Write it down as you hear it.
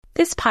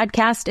This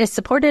podcast is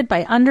supported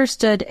by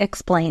Understood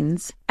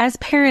Explains. As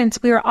parents,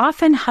 we are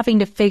often having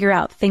to figure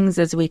out things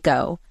as we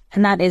go,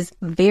 and that is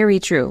very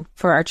true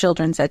for our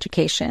children's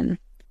education.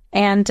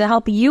 And to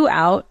help you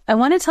out, I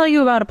want to tell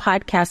you about a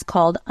podcast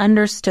called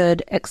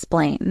Understood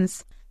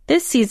Explains.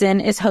 This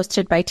season is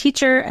hosted by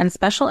teacher and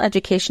special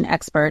education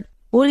expert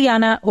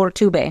Juliana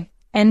Urtubey,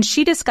 and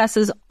she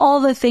discusses all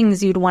the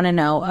things you'd want to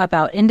know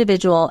about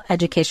individual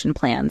education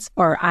plans,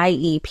 or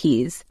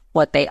IEPs,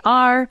 what they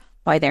are,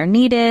 why they're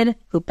needed,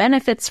 who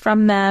benefits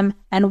from them,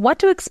 and what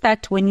to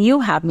expect when you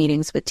have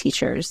meetings with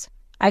teachers.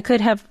 I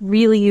could have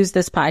really used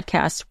this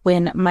podcast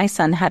when my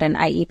son had an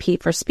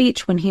IEP for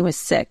speech when he was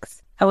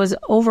 6. I was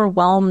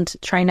overwhelmed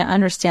trying to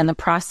understand the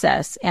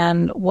process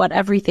and what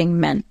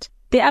everything meant.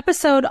 The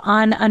episode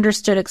on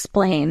Understood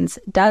Explains,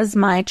 Does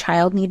My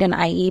Child Need an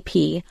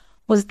IEP?,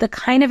 was the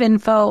kind of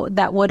info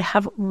that would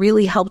have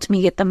really helped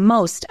me get the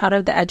most out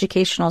of the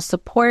educational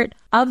support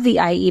of the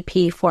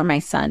IEP for my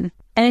son.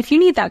 And if you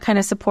need that kind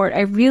of support,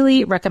 I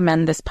really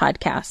recommend this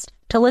podcast.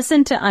 To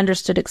listen to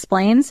Understood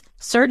Explains,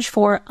 search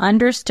for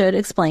Understood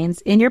Explains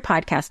in your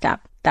podcast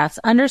app. That's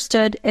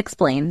Understood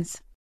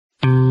Explains.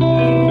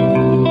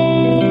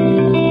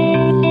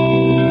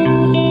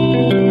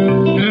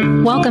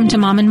 Welcome to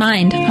Mom in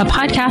Mind, a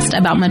podcast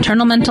about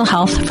maternal mental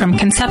health from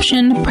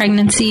conception,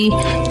 pregnancy,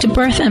 to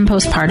birth and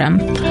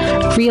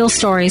postpartum. Real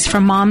stories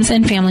from moms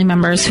and family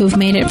members who've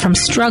made it from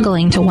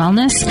struggling to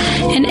wellness,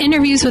 and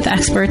interviews with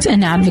experts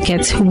and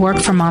advocates who work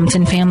for moms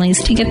and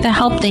families to get the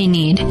help they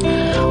need.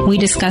 We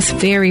discuss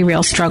very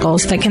real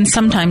struggles that can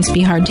sometimes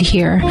be hard to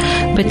hear,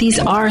 but these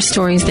are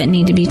stories that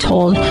need to be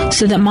told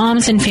so that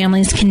moms and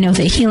families can know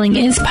that healing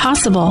is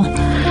possible.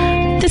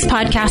 This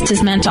podcast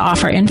is meant to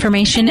offer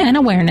information and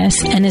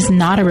awareness and is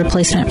not a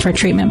replacement for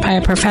treatment by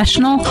a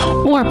professional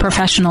or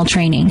professional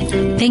training.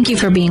 Thank you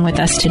for being with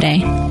us today.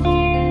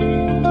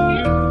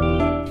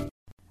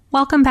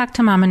 Welcome back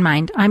to Mom in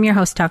Mind. I'm your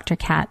host, Dr.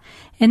 Kat.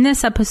 In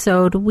this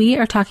episode, we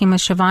are talking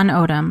with Siobhan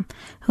Odom,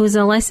 who is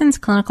a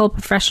licensed clinical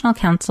professional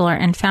counselor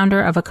and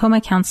founder of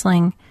Acoma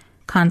Counseling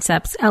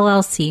Concepts,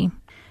 LLC.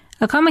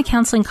 Acoma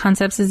Counseling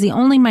Concepts is the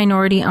only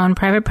minority-owned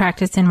private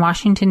practice in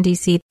Washington,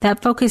 D.C.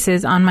 that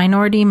focuses on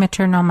minority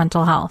maternal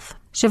mental health.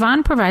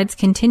 Siobhan provides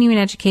continuing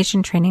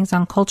education trainings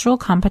on cultural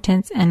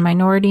competence and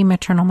minority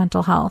maternal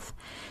mental health.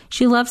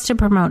 She loves to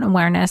promote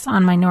awareness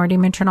on minority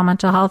maternal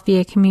mental health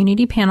via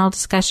community panel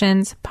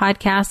discussions,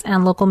 podcasts,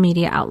 and local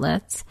media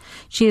outlets.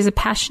 She is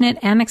passionate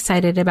and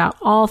excited about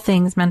all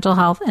things mental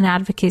health and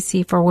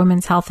advocacy for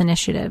women's health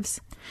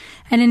initiatives.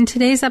 And in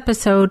today's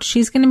episode,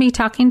 she's going to be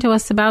talking to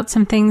us about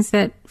some things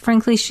that,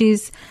 frankly,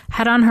 she's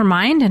had on her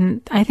mind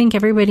and I think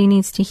everybody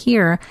needs to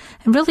hear,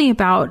 and really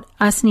about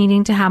us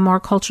needing to have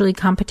more culturally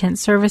competent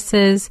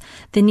services,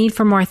 the need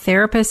for more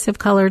therapists of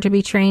color to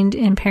be trained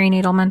in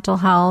perinatal mental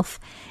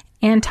health,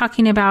 and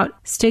talking about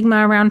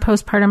stigma around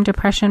postpartum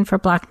depression for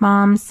Black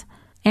moms,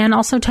 and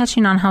also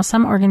touching on how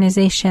some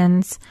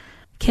organizations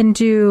can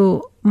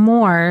do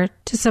more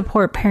to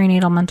support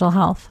perinatal mental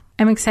health.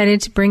 I'm excited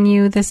to bring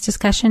you this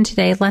discussion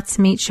today. Let's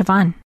meet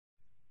Siobhan.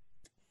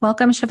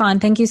 Welcome, Siobhan.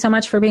 Thank you so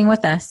much for being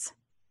with us.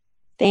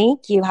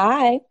 Thank you.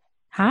 Hi.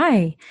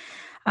 Hi.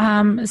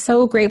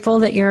 So grateful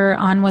that you're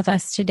on with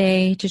us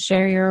today to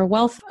share your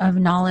wealth of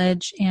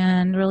knowledge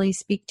and really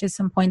speak to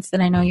some points that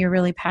I know you're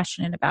really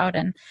passionate about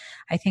and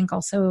I think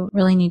also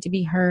really need to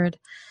be heard.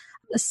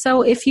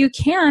 So if you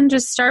can,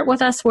 just start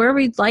with us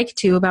wherever you'd like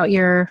to about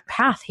your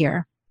path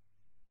here.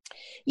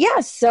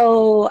 Yeah,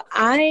 so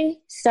I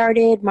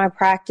started my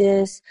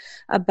practice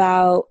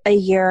about a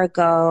year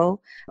ago,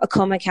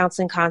 Acoma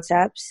Counseling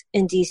Concepts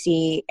in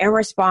DC, in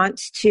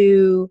response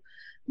to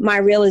my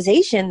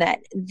realization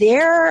that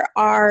there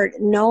are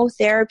no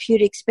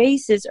therapeutic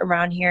spaces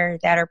around here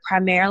that are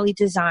primarily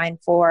designed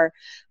for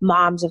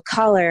moms of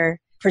color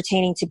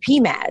pertaining to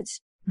PMADs.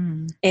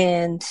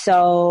 And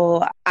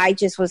so I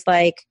just was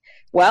like,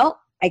 well,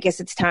 I guess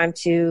it's time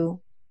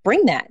to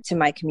bring that to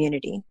my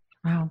community.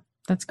 Wow.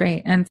 That's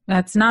great. And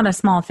that's not a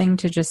small thing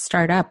to just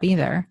start up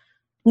either.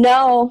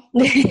 No.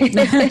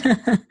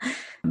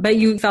 But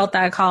you felt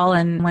that call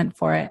and went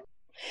for it.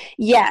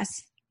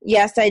 Yes.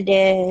 Yes, I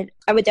did.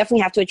 I would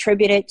definitely have to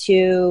attribute it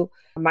to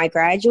my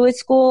graduate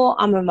school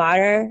alma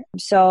mater.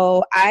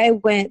 So I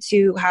went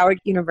to Howard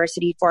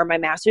University for my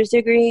master's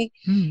degree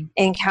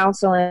in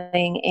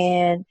counseling.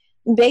 And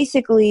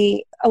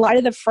basically, a lot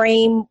of the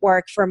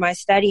framework for my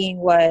studying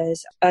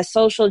was a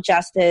social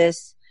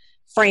justice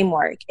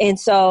framework. And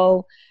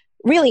so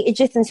really, it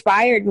just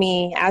inspired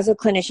me as a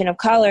clinician of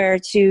color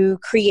to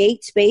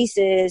create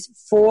spaces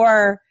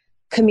for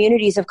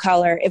communities of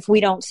color if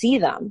we don't see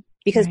them,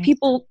 because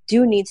people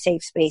do need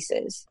safe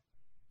spaces.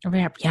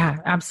 Yeah,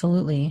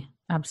 absolutely.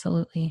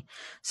 Absolutely.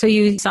 So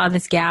you saw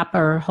this gap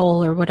or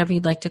hole or whatever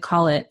you'd like to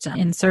call it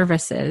in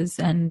services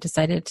and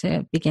decided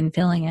to begin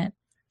filling it.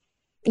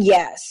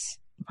 Yes.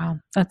 Wow.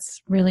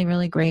 That's really,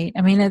 really great.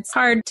 I mean, it's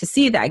hard to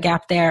see that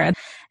gap there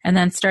and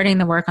then starting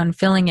the work on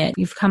filling it.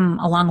 You've come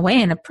a long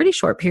way in a pretty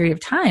short period of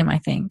time, I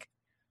think.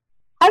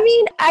 I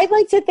mean, I'd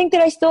like to think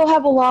that I still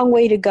have a long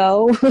way to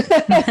go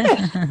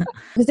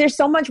because there's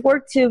so much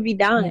work to be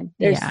done.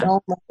 There's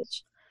so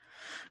much.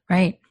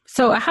 Right.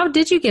 So how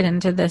did you get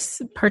into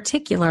this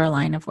particular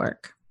line of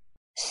work?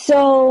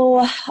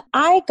 So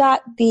I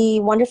got the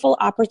wonderful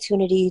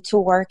opportunity to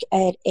work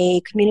at a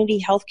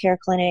community healthcare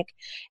clinic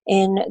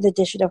in the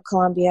District of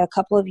Columbia a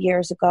couple of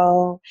years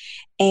ago.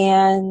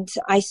 And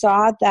I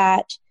saw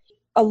that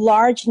a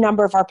large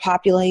number of our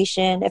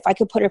population, if I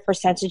could put a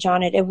percentage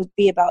on it, it would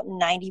be about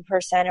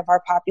 90% of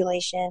our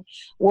population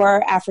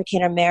were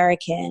African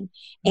American.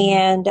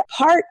 And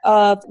part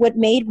of what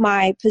made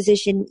my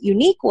position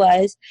unique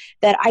was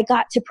that I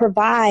got to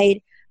provide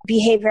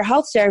behavioral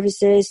health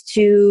services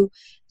to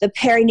the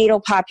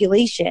perinatal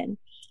population.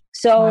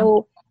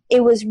 So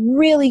it was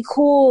really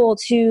cool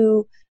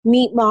to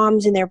meet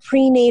moms in their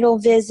prenatal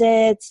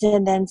visits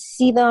and then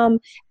see them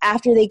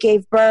after they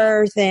gave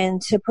birth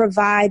and to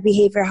provide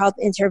behavioral health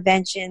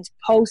interventions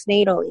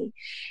postnatally.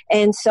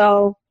 And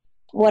so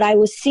what I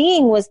was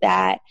seeing was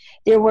that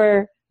there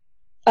were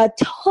a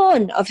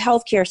ton of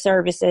healthcare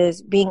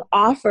services being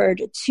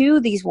offered to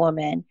these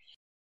women,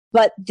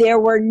 but there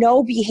were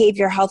no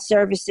behavioral health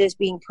services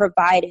being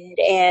provided.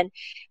 And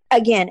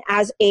again,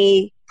 as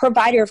a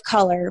provider of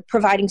color,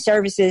 providing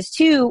services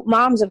to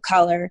moms of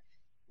color,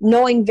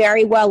 knowing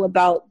very well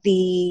about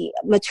the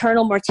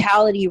maternal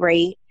mortality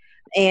rate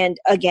and,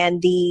 again,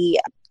 the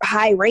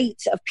high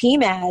rates of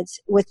PMADs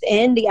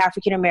within the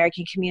African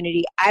American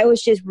community, I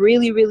was just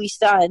really, really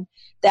stunned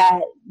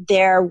that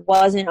there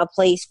wasn't a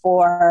place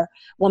for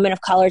women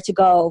of color to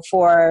go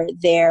for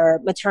their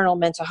maternal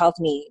mental health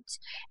needs.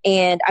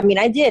 And I mean,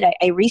 I did.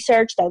 I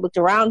researched, I looked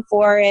around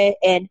for it,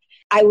 and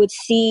I would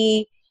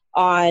see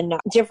on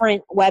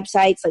different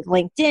websites like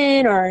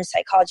LinkedIn or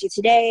Psychology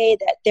Today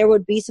that there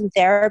would be some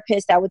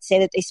therapists that would say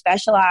that they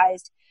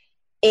specialized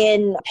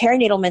in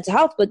perinatal mental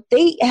health, but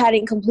they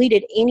hadn't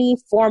completed any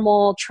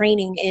formal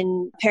training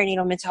in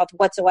perinatal mental health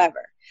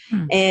whatsoever.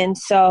 And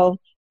so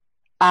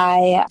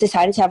I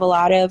decided to have a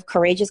lot of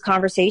courageous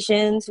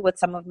conversations with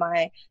some of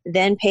my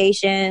then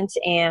patients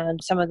and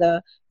some of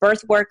the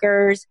birth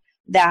workers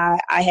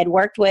that I had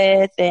worked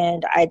with,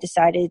 and I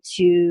decided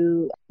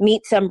to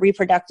meet some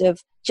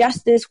reproductive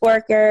justice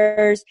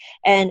workers,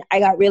 and I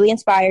got really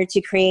inspired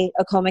to create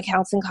Acoma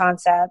Counseling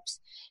Concepts.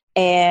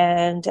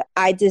 And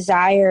I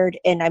desired,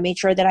 and I made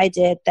sure that I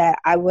did, that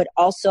I would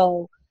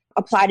also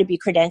apply to be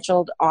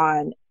credentialed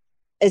on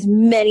as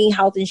many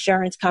health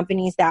insurance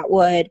companies that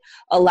would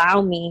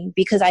allow me,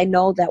 because I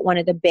know that one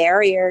of the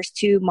barriers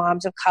to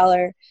moms of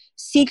color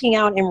seeking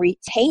out and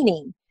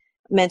retaining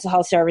mental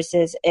health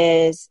services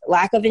is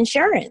lack of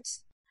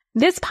insurance.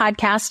 This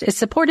podcast is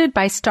supported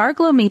by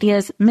Starglow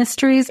Media's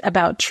Mysteries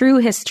About True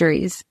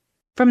Histories.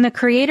 From the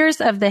creators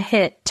of the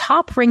hit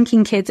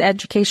top-ranking kids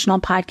educational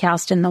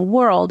podcast in the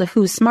world,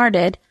 Who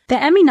Smarted,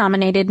 the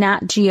Emmy-nominated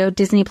Nat Geo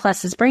Disney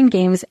Plus's Brain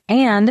Games,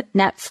 and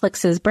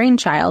Netflix's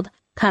Brainchild,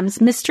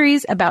 comes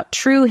Mysteries About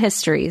True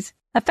Histories,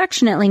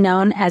 affectionately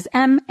known as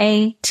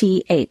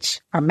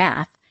MATH, or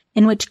Math,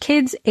 in which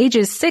kids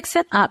ages 6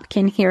 and up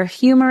can hear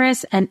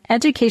humorous and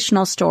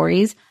educational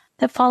stories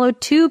that follow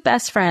two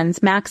best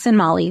friends, Max and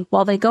Molly,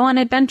 while they go on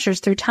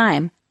adventures through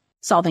time,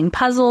 solving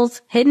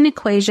puzzles, hidden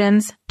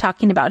equations,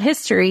 talking about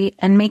history,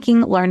 and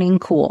making learning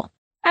cool.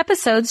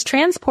 Episodes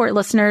transport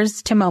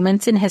listeners to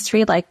moments in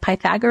history like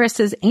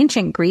Pythagoras'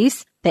 ancient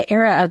Greece, the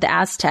era of the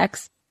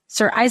Aztecs,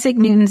 Sir Isaac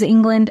Newton's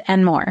England,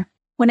 and more.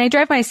 When I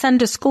drive my son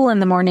to school in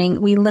the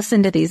morning, we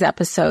listen to these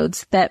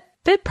episodes that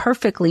fit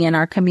perfectly in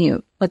our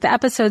commute, with the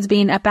episodes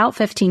being about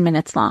 15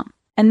 minutes long.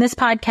 And this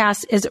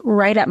podcast is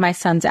right up my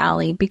son's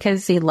alley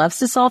because he loves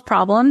to solve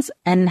problems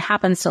and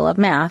happens to love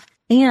math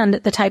and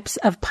the types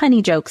of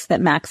punny jokes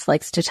that Max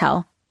likes to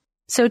tell.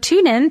 So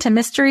tune in to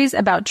Mysteries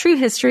About True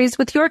Histories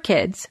with your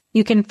kids.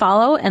 You can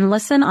follow and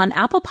listen on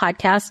Apple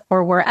Podcasts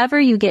or wherever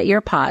you get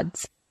your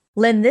pods.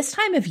 Lynn, this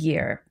time of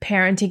year,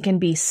 parenting can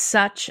be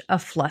such a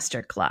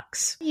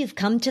flusterclux. You've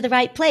come to the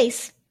right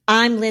place.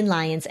 I'm Lynn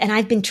Lyons, and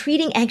I've been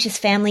treating anxious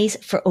families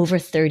for over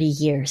 30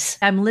 years.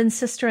 I'm Lynn's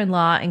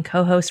sister-in-law and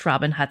co-host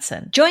Robin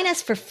Hudson. Join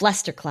us for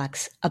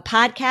Flusterclux, a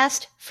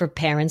podcast for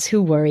parents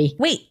who worry.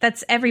 Wait,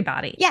 that's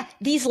everybody. Yeah,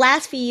 these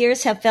last few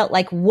years have felt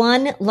like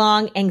one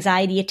long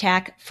anxiety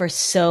attack for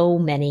so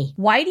many.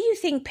 Why do you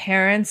think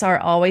parents are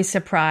always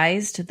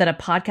surprised that a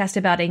podcast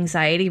about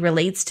anxiety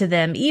relates to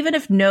them, even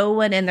if no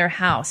one in their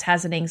house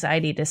has an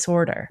anxiety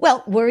disorder?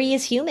 Well, worry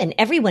is human.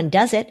 Everyone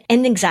does it,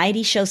 and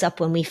anxiety shows up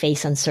when we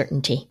face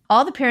uncertainty.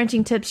 All the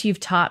parenting tips you've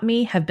taught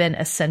me have been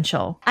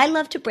essential. I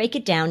love to break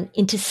it down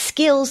into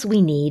skills we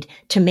need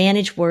to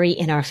manage worry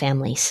in our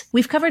families.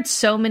 We've covered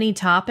so many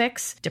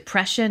topics: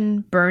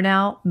 depression,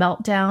 burnout,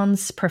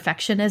 meltdowns,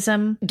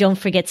 perfectionism. Don't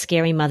forget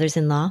scary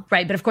mothers-in-law.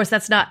 Right, but of course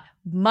that's not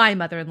my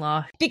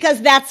mother-in-law.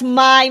 Because that's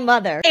my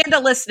mother. And a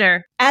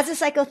listener. As a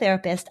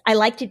psychotherapist, I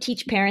like to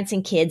teach parents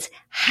and kids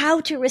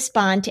how to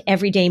respond to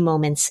everyday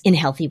moments in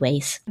healthy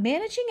ways.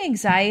 Managing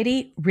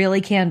anxiety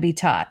really can be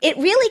taught. It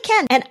really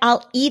can. And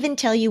I'll even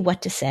tell you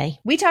what to say.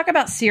 We talk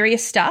about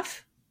serious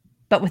stuff,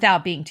 but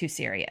without being too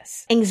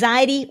serious.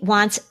 Anxiety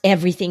wants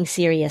everything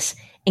serious.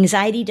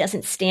 Anxiety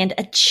doesn't stand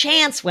a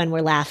chance when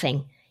we're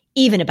laughing,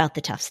 even about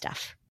the tough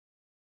stuff.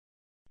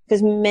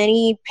 Because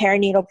many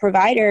perinatal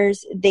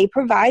providers, they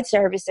provide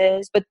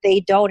services, but they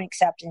don't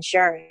accept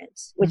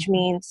insurance, which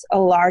means a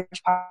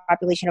large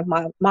population of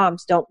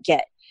moms don't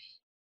get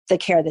the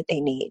care that they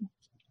need.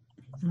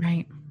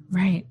 Right,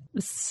 right.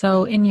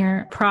 So in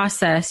your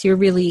process, you're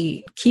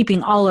really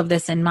keeping all of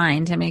this in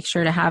mind to make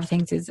sure to have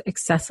things as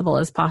accessible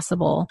as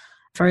possible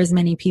for as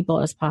many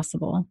people as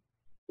possible.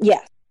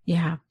 Yeah.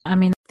 Yeah. I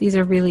mean, these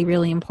are really,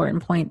 really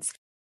important points.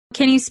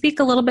 Can you speak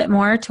a little bit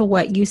more to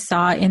what you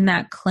saw in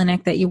that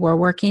clinic that you were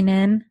working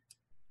in?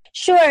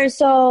 Sure.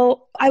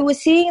 So I was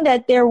seeing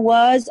that there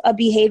was a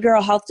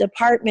behavioral health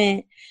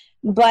department,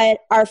 but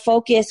our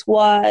focus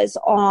was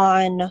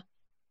on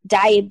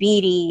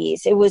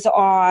diabetes. It was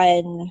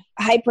on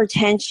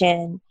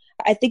hypertension.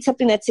 I think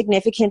something that's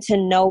significant to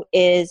note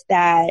is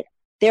that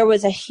there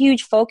was a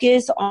huge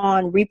focus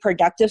on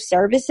reproductive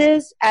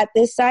services at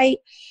this site.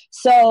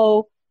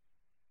 So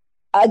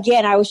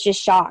again, I was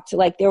just shocked.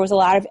 Like, there was a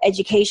lot of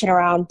education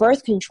around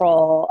birth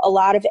control, a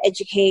lot of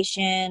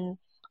education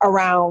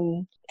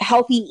around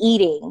healthy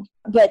eating.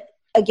 But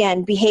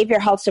again, behavior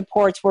health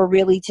supports were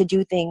really to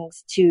do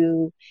things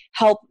to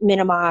help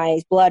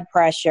minimize blood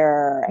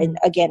pressure and,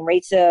 again,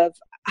 rates of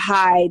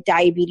high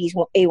diabetes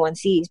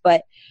A1Cs.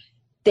 But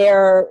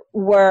there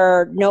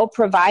were no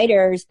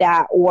providers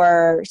that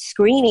were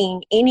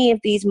screening any of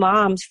these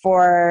moms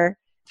for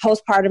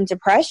postpartum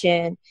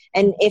depression.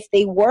 And if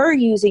they were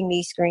using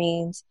these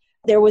screens,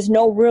 there was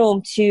no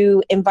room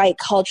to invite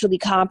culturally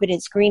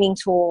competent screening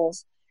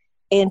tools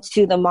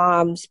into the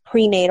mom's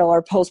prenatal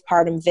or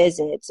postpartum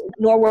visits,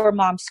 nor were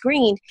moms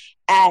screened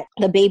at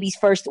the baby's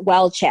first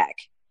well check.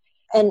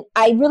 And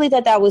I really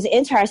thought that was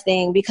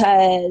interesting,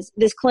 because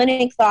this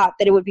clinic thought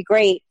that it would be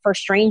great for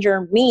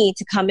stranger me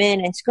to come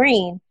in and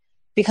screen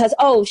because,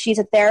 oh, she's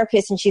a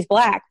therapist and she's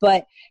Black,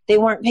 but they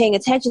weren't paying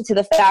attention to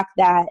the fact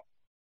that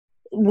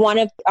one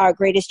of our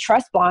greatest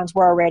trust bonds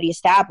were already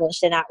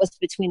established, and that was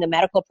between the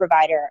medical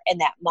provider and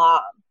that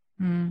mom.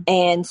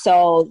 And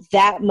so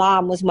that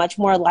mom was much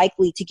more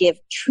likely to give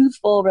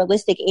truthful,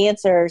 realistic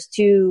answers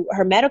to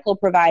her medical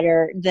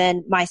provider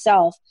than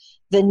myself,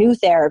 the new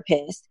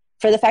therapist,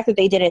 for the fact that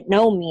they didn't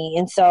know me.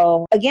 And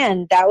so,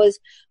 again, that was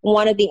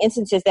one of the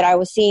instances that I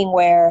was seeing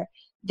where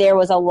there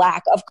was a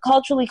lack of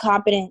culturally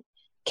competent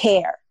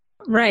care.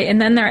 Right.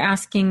 And then they're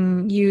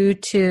asking you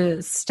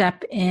to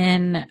step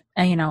in,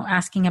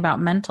 asking about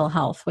mental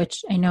health,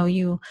 which I know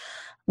you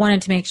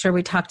wanted to make sure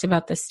we talked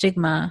about the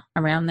stigma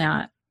around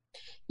that.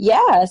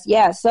 Yes.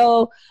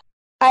 So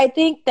I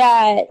think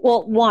that,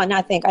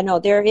 I know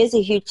there is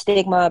a huge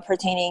stigma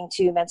pertaining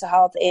to mental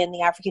health in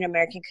the African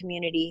American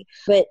community,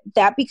 but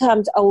that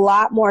becomes a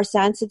lot more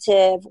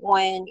sensitive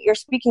when you're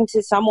speaking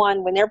to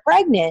someone when they're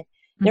pregnant,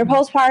 they're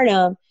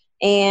postpartum,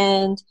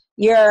 and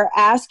you're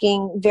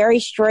asking very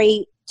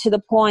straight to the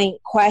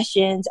point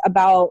questions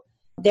about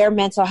their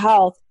mental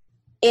health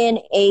in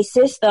a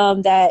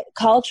system that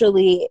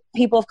culturally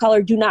people of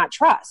color do not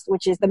trust,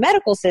 which is the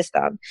medical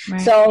system. Right.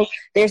 So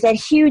there's that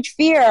huge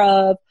fear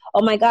of,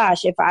 oh my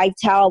gosh, if I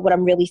tell what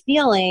I'm really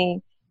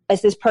feeling,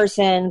 is this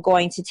person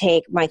going to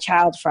take my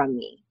child from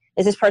me?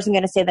 Is this person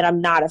going to say that I'm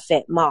not a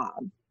fit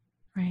mom?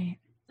 Right.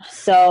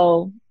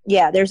 So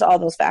yeah, there's all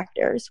those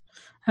factors.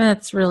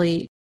 That's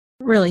really,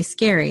 really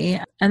scary.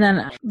 And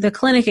then the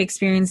clinic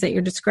experience that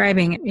you're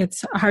describing,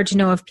 it's hard to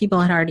know if people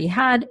had already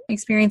had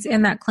experience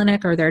in that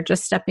clinic or they're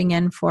just stepping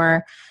in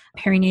for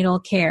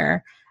perinatal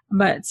care.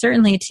 But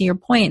certainly to your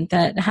point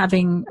that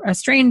having a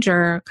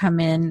stranger come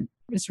in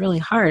is really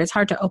hard. It's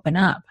hard to open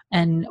up.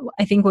 And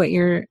I think what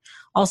you're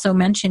also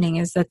mentioning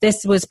is that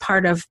this was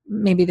part of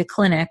maybe the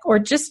clinic, or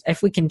just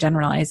if we can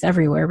generalize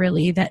everywhere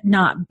really, that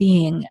not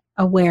being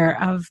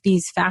aware of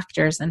these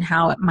factors and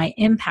how it might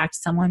impact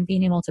someone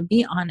being able to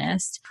be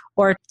honest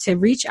or to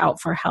reach out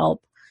for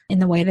help in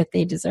the way that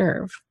they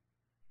deserve.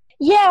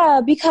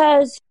 Yeah,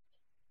 because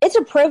it's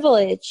a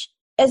privilege.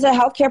 As a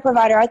healthcare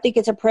provider, I think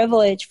it's a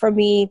privilege for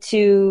me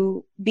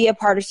to be a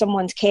part of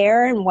someone's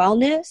care and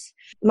wellness.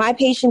 My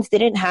patients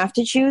didn't have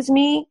to choose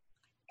me.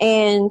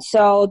 And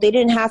so they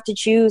didn't have to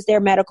choose their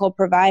medical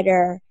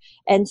provider.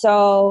 And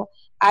so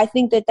I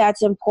think that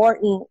that's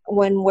important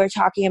when we're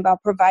talking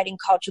about providing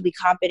culturally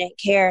competent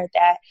care,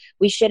 that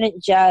we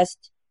shouldn't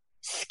just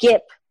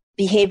skip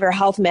behavioral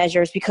health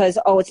measures because,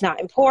 it's not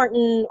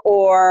important,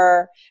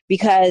 or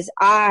because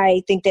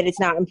I think that it's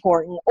not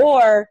important,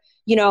 or,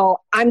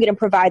 I'm going to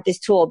provide this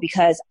tool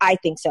because I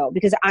think so,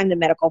 because I'm the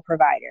medical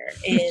provider,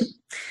 and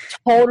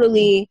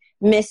totally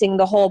missing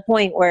the whole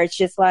point where it's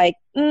just like,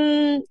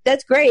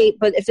 that's great.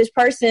 But if this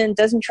person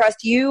doesn't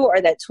trust you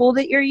or that tool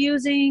that you're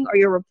using or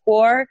your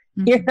rapport,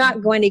 you're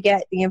not going to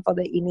get the info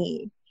that you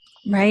need.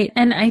 Right.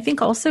 And I think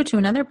also to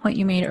another point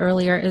you made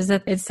earlier is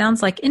that it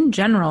sounds like in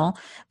general,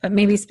 but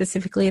maybe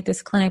specifically at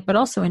this clinic, but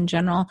also in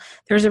general,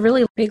 there's a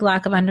really big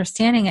lack of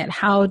understanding at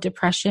how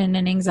depression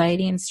and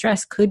anxiety and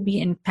stress could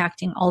be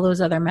impacting all those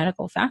other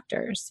medical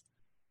factors.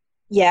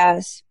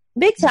 Yes.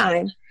 Big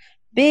time.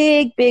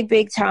 Big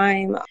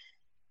time.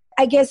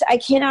 I guess I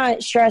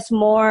cannot stress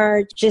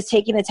more just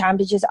taking the time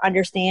to just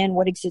understand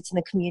what exists in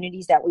the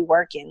communities that we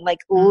work in, like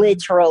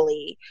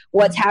literally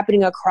what's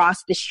happening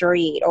across the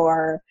street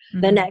or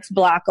the next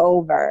block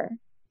over.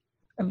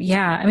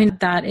 Yeah, I mean,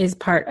 that is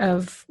part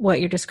of what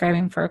you're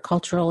describing for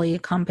culturally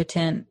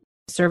competent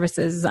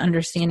services,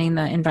 understanding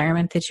the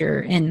environment that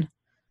you're in.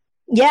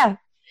 Yeah.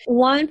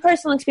 One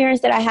personal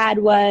experience that I had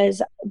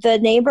was the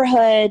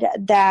neighborhood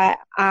that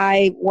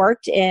I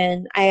worked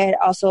in, I had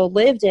also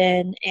lived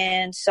in.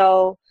 And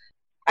so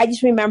I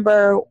just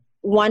remember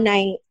one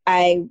night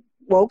I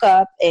woke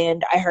up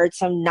and I heard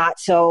some not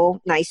so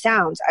nice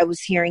sounds. I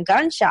was hearing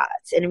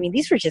gunshots. And I mean,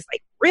 these were just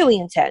like really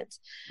intense.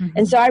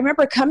 And so I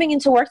remember coming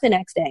into work the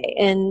next day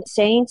and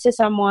saying to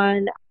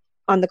someone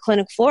on the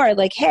clinic floor,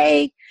 like,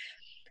 hey,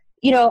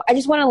 I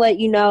just want to let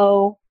you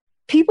know,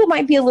 people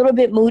might be a little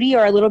bit moody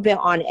or a little bit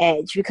on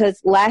edge because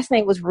last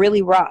night was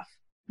really rough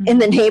in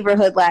the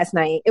neighborhood last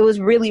night. It was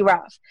really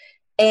rough.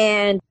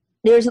 And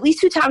there's at least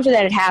 2 times where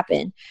that had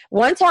happened.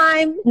 One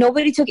time,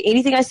 nobody took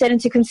anything I said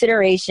into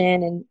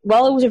consideration. And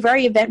well, it was a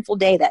very eventful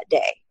day that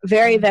day,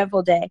 very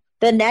eventful day.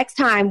 The next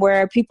time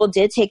where people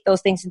did take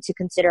those things into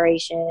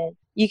consideration,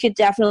 you could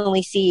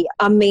definitely see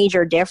a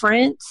major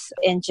difference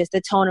in just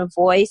the tone of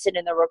voice and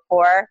in the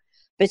rapport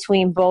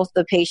between both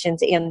the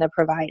patients and the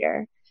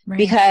provider. Right.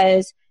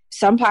 Because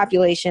some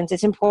populations,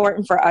 it's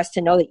important for us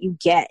to know that you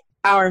get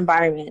our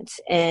environment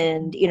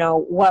and,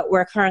 what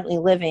we're currently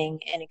living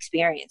and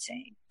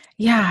experiencing.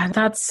 Yeah,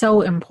 that's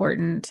so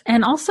important.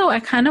 And also, I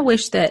kind of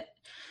wish that,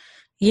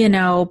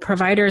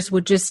 providers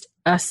would just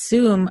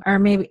assume, or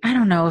maybe, I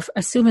don't know if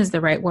assume is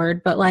the right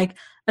word, but like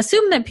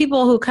assume that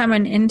people who come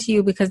into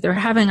you because they're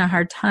having a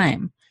hard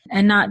time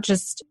and not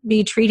just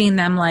be treating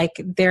them like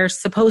they're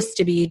supposed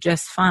to be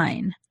just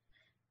fine.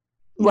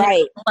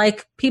 Right.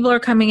 Like people are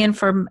coming in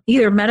for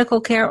either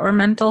medical care or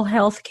mental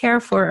health care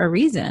for a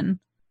reason.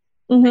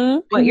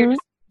 What you're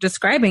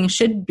describing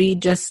should be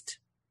just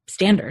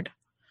standard.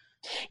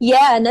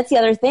 Yeah. And that's the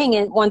other thing.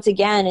 And once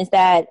again, is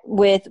that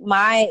with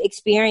my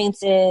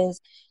experiences,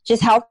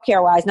 just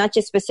healthcare wise, not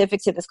just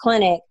specific to this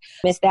clinic,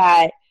 is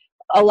that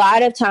a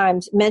lot of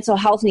times mental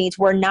health needs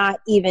were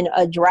not even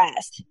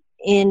addressed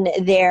in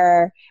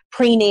their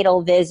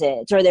prenatal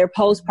visits or their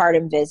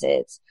postpartum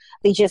visits.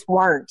 They just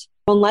weren't.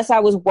 Unless I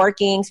was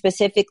working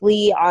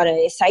specifically on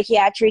a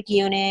psychiatric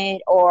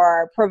unit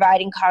or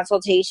providing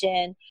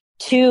consultation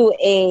to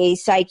a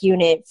psych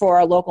unit for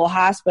a local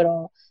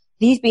hospital,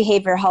 these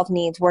behavioral health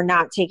needs were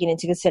not taken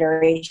into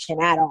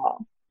consideration at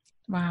all.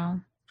 Wow.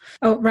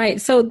 Oh, right.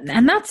 So,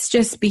 and that's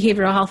just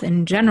behavioral health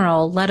in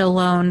general, let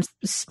alone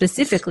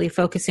specifically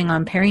focusing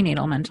on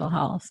perinatal mental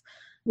health.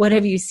 What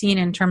have you seen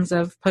in terms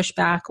of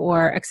pushback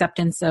or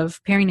acceptance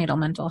of perinatal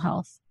mental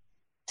health?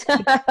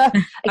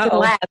 I can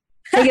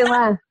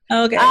laugh.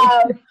 Okay.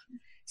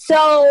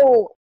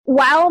 So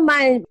while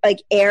my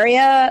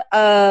area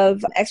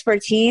of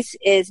expertise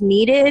is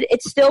needed,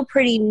 it's still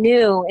pretty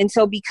new. And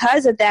so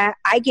because of that,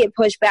 I get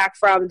pushback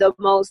from the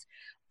most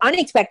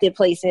unexpected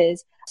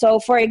places. So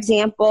for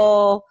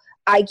example,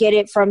 I get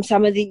it from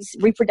some of these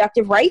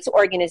reproductive rights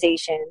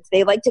organizations.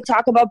 They like to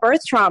talk about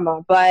birth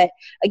trauma, but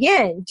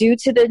again, due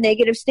to the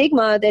negative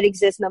stigma that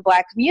exists in the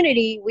Black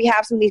community, we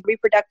have some of these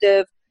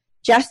reproductive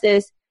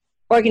justice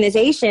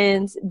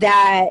organizations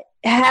that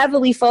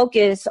heavily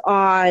focus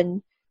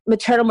on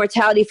maternal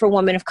mortality for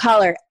women of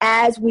color,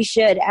 as we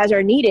should, as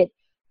are needed,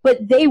 but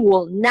they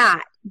will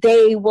not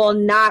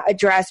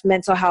address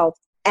mental health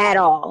at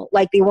all.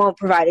 Like they won't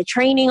provide a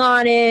training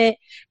on it.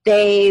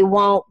 They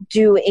won't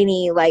do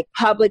any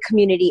public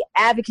community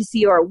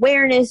advocacy or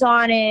awareness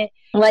on it.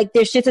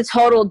 There's just a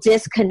total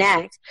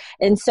disconnect.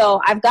 And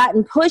so I've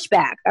gotten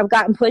pushback.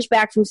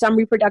 From some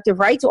reproductive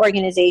rights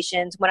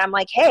organizations when I'm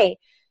like, hey,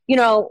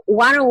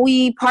 why don't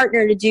we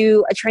partner to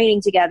do a training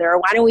together? Or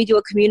why don't we do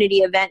a community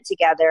event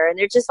together? And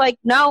they're just like,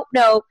 no,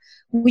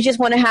 we just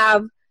want to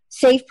have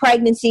safe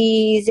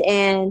pregnancies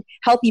and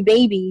healthy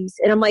babies.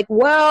 And I'm like,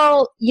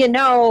 well,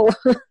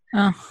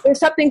 there's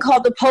something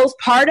called the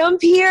postpartum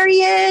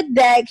period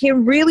that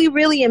can really,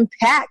 really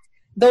impact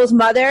those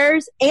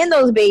mothers and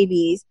those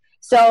babies.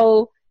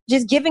 So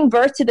just giving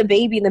birth to the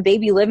baby and the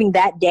baby living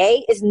that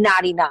day is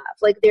not enough.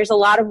 There's a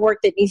lot of work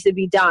that needs to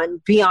be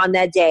done beyond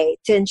that day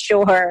to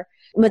ensure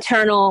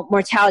maternal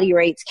mortality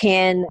rates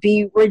can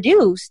be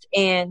reduced.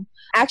 And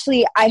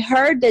actually, I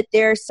heard that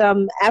there's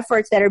some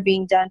efforts that are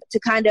being done to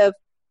kind of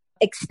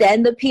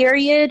extend the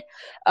period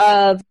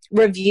of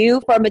review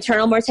for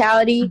maternal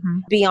mortality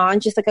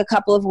beyond just a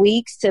couple of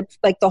weeks to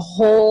the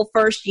whole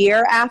first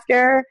year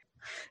after.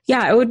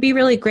 Yeah, it would be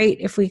really great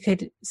if we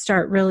could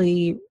start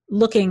really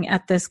looking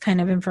at this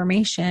kind of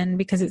information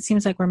because it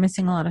seems like we're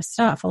missing a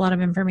lot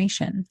of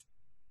information.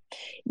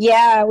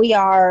 Yeah, we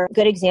are. A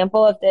good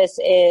example of this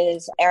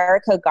is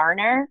Erica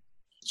Garner.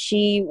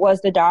 She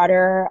was the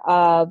daughter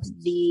of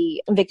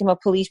the victim of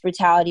police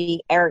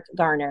brutality, Eric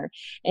Garner.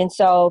 And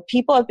so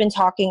people have been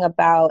talking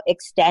about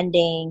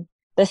extending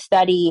the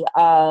study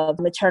of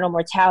maternal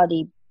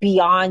mortality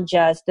beyond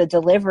just the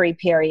delivery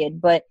period,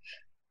 but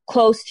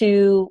close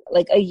to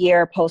a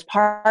year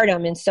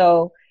postpartum. And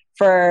so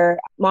for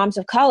moms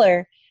of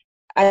color,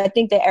 I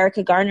think that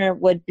Erica Garner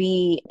would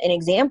be an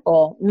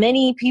example.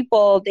 Many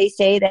people, they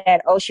say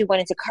that, oh, she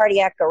went into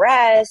cardiac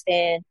arrest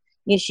and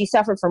she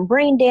suffered from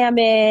brain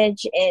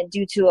damage and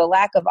due to a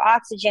lack of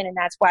oxygen, and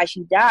that's why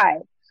she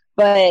died.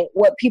 But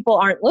what people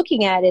aren't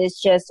looking at is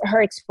just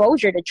her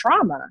exposure to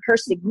trauma, her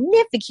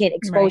significant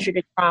exposure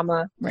to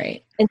trauma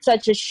in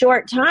such a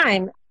short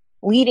time,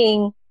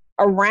 leading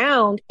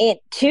around and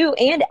to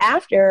and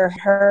after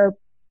her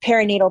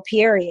perinatal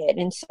period.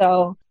 And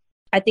so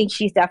I think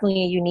she's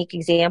definitely a unique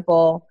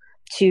example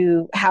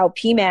to how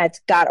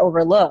PMADS got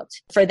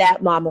overlooked for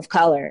that mom of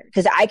color,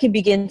 because I can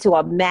begin to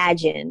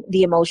imagine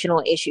the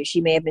emotional issues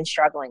she may have been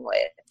struggling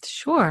with.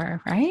 Sure,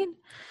 right?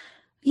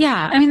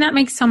 Yeah, I mean, that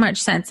makes so much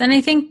sense. And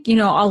I think, a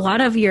lot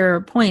of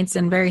your points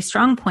and very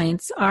strong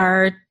points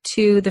are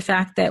to the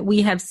fact that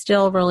we have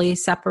still really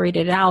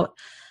separated out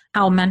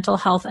how mental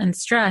health and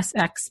stress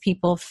affects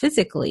people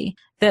physically,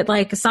 that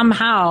like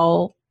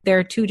somehow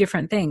they're two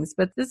different things,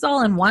 but this is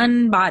all in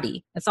one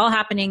body. It's all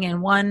happening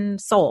in one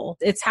soul.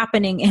 It's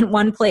happening in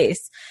one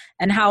place.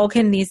 And how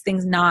can these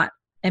things not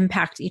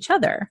impact each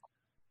other?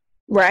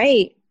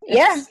 Right.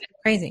 It's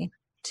crazy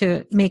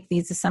to make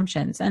these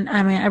assumptions. And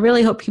I mean, I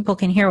really hope people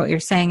can hear what you're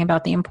saying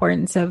about the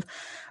importance of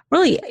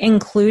really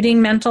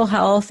including mental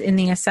health in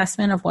the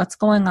assessment of what's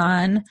going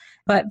on,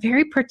 but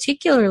very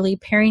particularly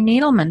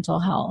perinatal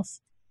mental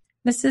health.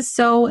 This is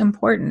so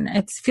important.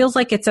 It feels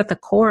like it's at the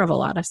core of a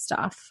lot of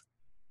stuff.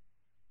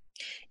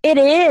 It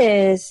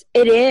is.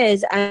 It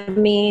is. I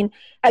mean,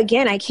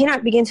 again, I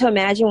cannot begin to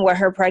imagine what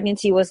her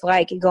pregnancy was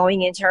like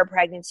going into her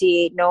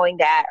pregnancy, knowing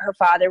that her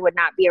father would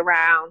not be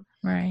around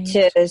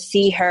to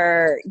see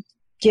her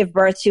give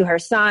birth to her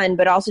son,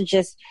 but also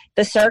just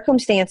the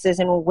circumstances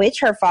in which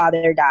her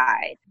father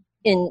died.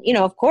 And,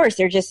 of course,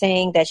 they're just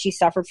saying that she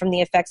suffered from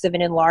the effects of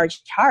an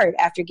enlarged heart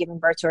after giving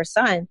birth to her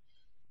son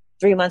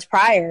 3 months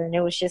prior. And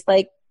it was just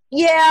like,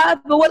 yeah,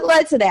 but what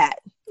led to that?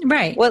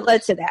 Right. What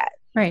led to that?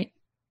 Right.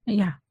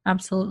 Yeah,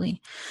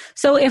 absolutely.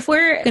 So if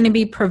we're going to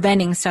be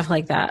preventing stuff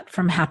like that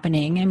from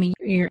happening, I mean,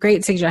 your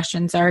great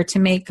suggestions are to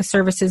make the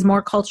services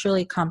more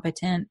culturally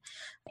competent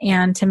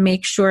and to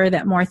make sure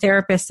that more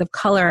therapists of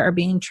color are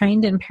being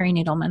trained in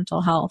perinatal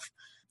mental health,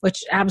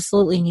 which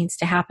absolutely needs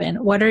to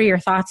happen. What are your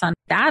thoughts on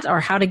that, or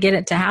how to get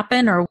it to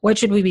happen, or what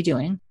should we be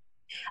doing?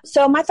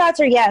 So my thoughts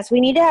are, yes, we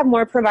need to have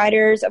more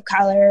providers of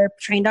color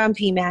trained on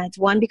PMADS.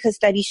 One, because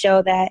studies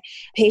show that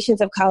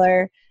patients of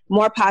color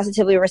more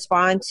positively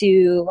respond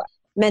to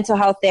mental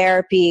health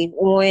therapy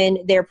when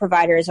their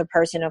provider is a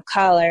person of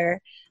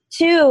color.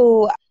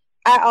 Two,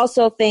 I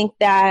also think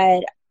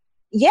that,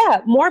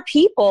 more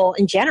people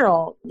in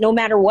general, no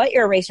matter what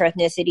your race or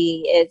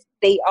ethnicity is,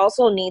 they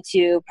also need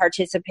to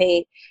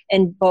participate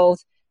in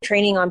both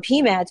training on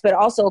PMADS, but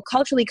also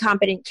culturally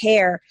competent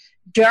care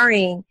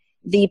during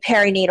the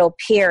perinatal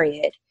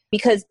period.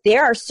 Because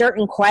there are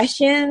certain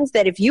questions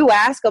that if you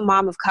ask a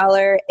mom of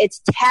color,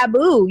 it's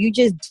taboo. You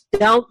just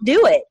don't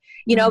do it,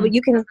 but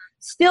you can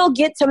still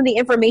get some of the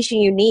information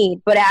you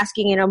need, but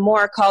asking in a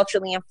more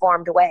culturally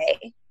informed way.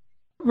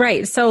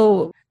 Right.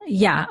 So,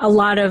 a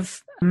lot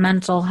of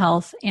mental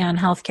health and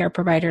healthcare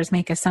providers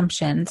make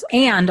assumptions,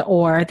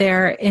 or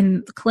they're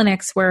in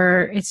clinics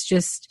where it's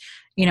just,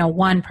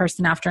 one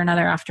person after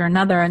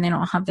another, and they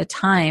don't have the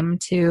time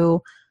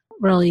to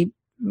really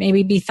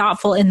maybe be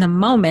thoughtful in the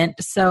moment.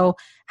 So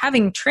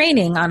having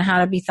training on how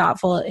to be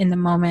thoughtful in the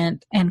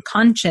moment and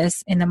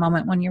conscious in the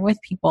moment when you're with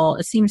people,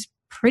 it seems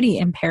pretty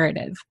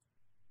imperative.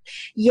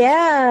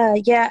 Yeah.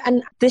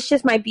 And this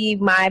just might be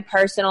my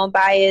personal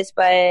bias,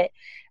 but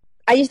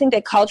I just think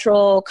that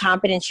cultural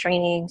competence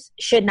trainings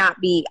should not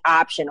be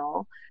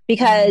optional,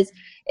 because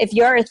if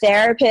you're a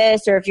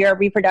therapist or if you're a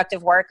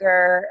reproductive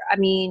worker, I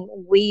mean,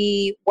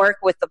 we work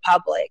with the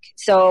public.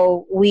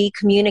 So we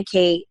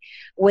communicate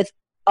with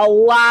a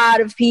lot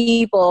of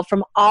people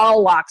from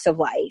all walks of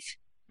life,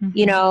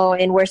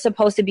 and we're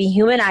supposed to be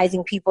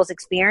humanizing people's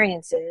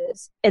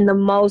experiences in the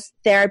most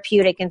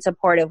therapeutic and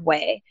supportive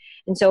way.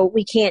 And so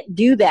we can't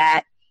do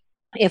that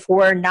if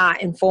we're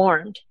not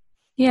informed.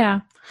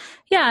 Yeah.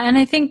 And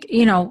I think,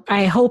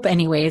 I hope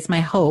anyways, my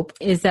hope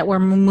is that we're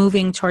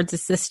moving towards a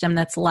system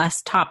that's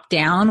less top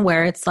down,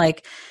 where it's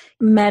like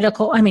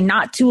medical. I mean,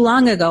 not too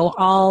long ago,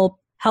 all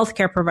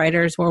healthcare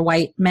providers were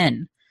white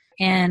men,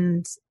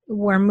 and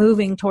we're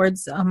moving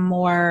towards a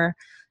more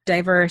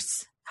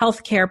diverse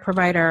healthcare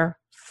provider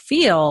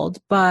field,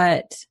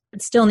 but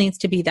it still needs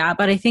to be that.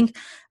 But I think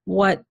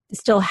what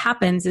still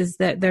happens is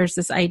that there's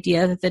this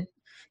idea that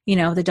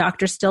the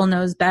doctor still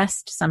knows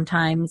best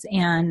sometimes,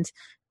 and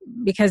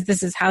because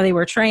this is how they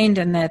were trained,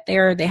 and that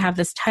they have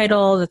this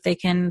title that they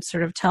can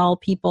sort of tell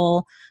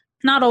people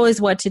not always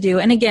what to do.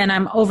 And again,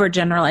 I'm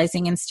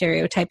overgeneralizing and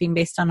stereotyping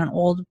based on an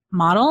old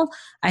model.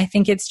 I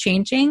think it's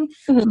changing.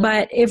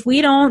 But if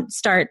we don't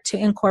start to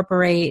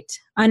incorporate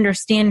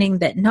understanding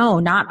that no,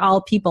 not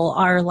all people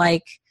are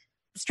like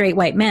straight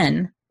white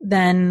men,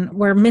 then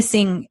we're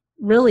missing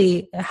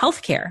really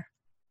healthcare.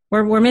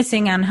 We're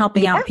missing on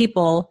helping out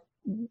people,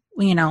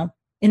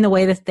 in the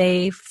way that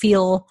they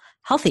feel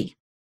healthy.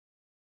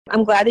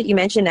 I'm glad that you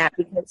mentioned that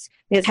because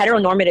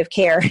heteronormative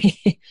care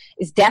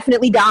is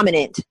definitely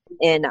dominant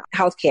in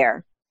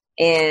healthcare.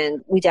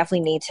 And we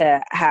definitely need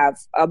to have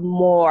a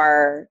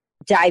more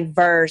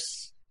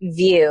diverse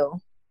view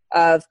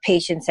of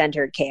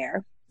patient-centered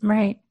care.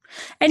 Right.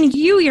 And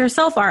you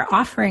yourself are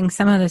offering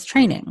some of this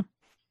training.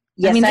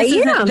 Yes, I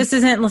am. This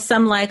isn't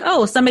some like,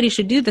 oh, somebody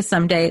should do this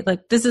someday.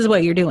 Like, this is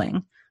what you're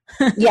doing.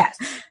 Yes.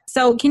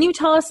 So can you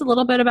tell us a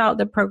little bit about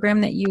the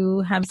program that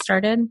you have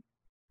started?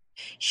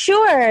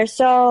 Sure.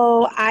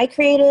 So I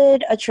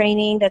created a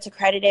training that's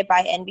accredited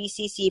by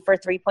NBCC for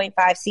 3.5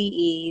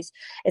 CEs.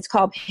 It's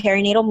called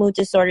Perinatal Mood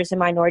Disorders and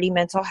Minority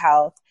Mental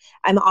Health.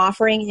 I'm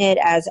offering it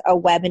as a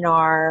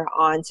webinar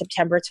on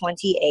September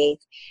 28th.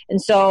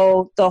 And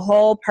so the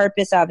whole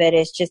purpose of it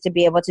is just to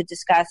be able to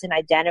discuss and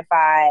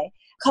identify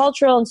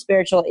cultural and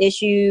spiritual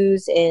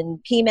issues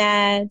in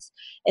PMADS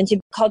and to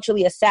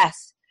culturally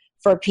assess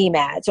for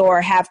PMADS or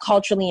have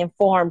culturally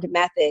informed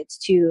methods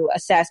to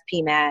assess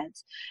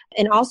PMADS,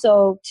 and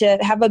also to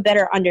have a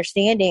better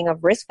understanding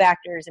of risk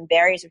factors and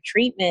barriers of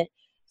treatment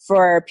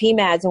for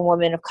PMADS and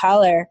women of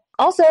color.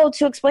 Also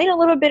to explain a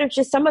little bit of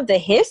just some of the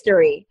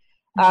history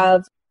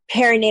of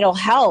perinatal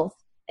health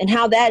and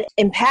how that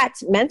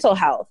impacts mental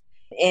health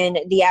in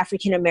the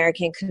African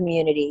American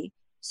community.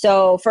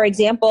 So, for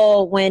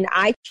example, when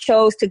I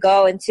chose to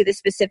go into the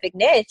specific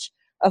niche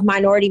of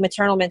minority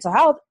maternal mental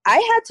health, I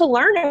had to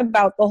learn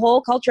about the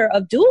whole culture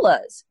of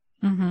doulas.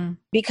 Mm-hmm.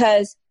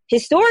 Because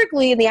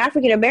historically in the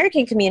African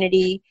American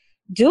community,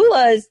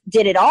 doulas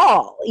did it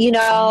all. You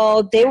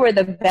know, they were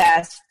the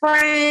best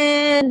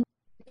friend,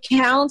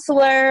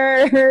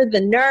 counselor,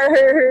 the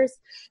nurse,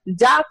 the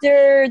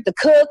doctor, the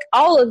cook,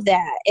 all of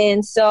that.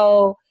 And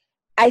so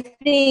I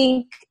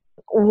think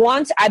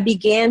once I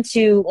began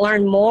to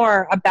learn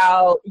more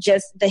about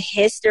just the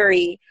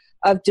history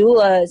of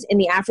doulas in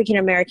the African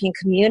American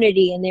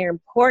community and their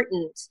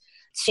importance,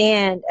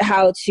 and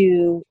how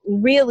to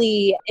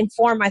really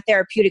inform my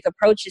therapeutic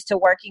approaches to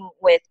working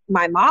with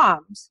my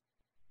moms.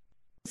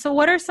 So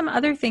what are some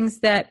other things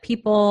that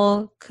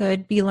people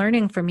could be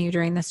learning from you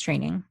during this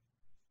training?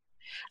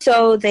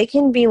 So they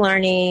can be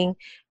learning,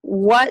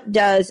 what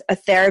does a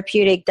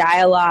therapeutic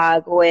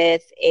dialogue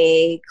with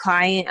a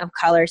client of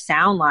color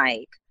sound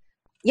like?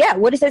 Yeah,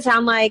 what does it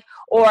sound like?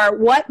 Or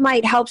what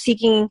might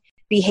help-seeking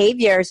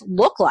behaviors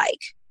look like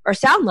or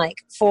sound like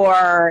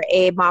for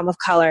a mom of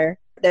color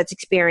that's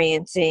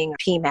experiencing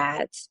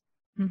PMADS?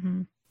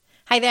 Mm-hmm.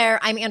 Hi there,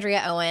 I'm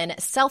Andrea Owen,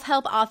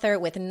 self-help author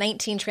with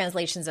 19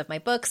 translations of my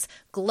books,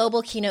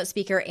 global keynote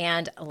speaker,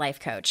 and life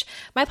coach.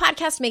 My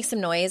podcast, Make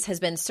Some Noise, has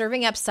been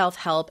serving up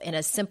self-help in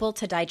a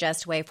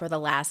simple-to-digest way for the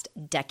last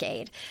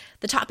decade.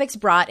 The topics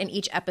brought in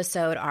each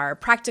episode are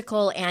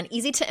practical and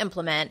easy to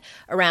implement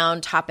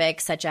around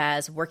topics such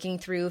as working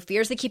through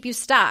fears that keep you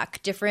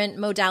stuck, different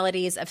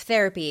modalities of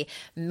therapy,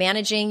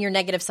 managing your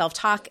negative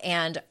self-talk,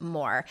 and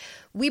more.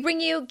 We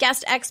bring you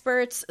guest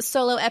experts,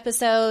 solo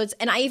episodes,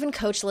 and I even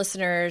coach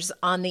listeners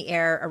on the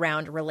air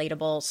around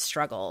relatable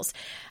struggles.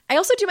 I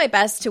also do my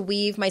best to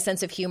weave my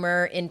sense of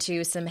humor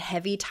into some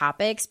heavy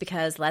topics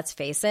because, let's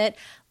face it,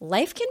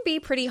 life can be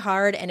pretty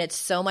hard, and it's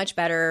so much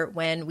better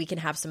when we can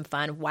have some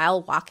fun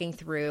while walking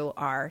through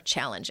our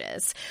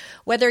challenges.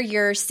 Whether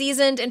you're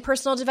seasoned in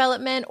personal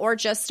development or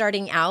just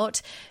starting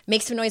out,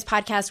 Make Some Noise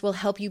podcast will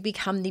help you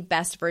become the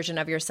best version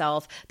of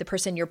yourself, the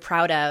person you're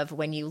proud of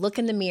when you look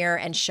in the mirror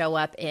and show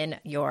up in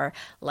your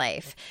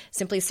life.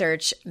 Simply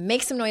search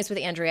Make Some Noise with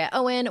Andrea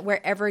Owen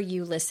wherever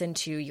you listen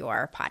to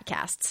your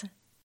podcasts.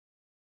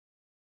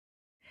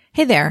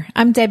 Hey there,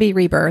 I'm Debbie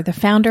Reber, the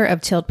founder of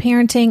Tilt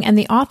Parenting and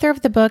the author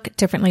of the book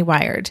Differently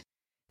Wired.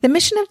 The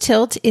mission of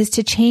Tilt is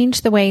to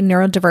change the way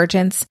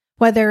neurodivergence,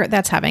 whether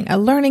that's having a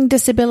learning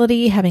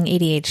disability, having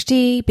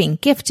ADHD, being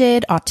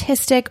gifted,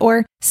 autistic,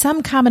 or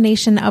some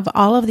combination of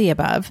all of the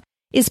above,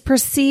 is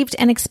perceived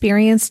and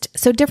experienced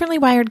so differently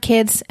wired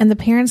kids and the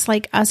parents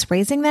like us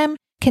raising them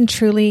can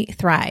truly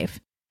thrive.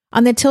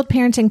 On the Tilt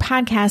Parenting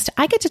podcast,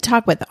 I get to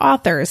talk with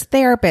authors,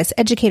 therapists,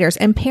 educators,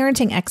 and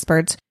parenting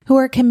experts who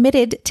are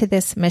committed to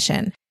this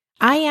mission.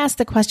 I ask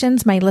the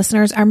questions my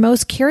listeners are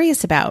most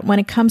curious about when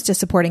it comes to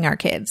supporting our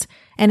kids.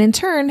 And in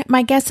turn,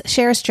 my guests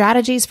share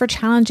strategies for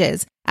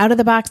challenges,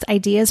 out-of-the-box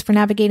ideas for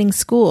navigating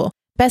school,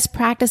 best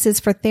practices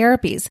for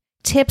therapies,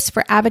 tips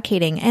for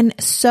advocating, and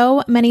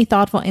so many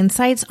thoughtful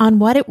insights on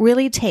what it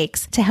really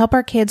takes to help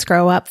our kids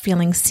grow up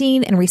feeling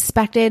seen and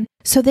respected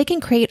so they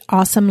can create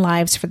awesome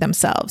lives for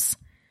themselves.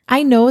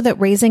 I know that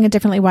raising a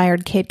differently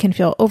wired kid can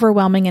feel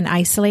overwhelming and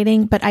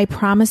isolating, but I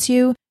promise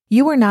you,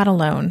 you are not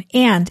alone,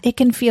 and it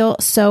can feel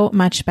so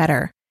much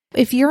better.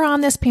 If you're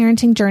on this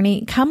parenting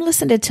journey, come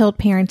listen to Tilt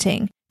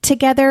Parenting.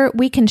 Together,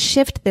 we can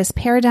shift this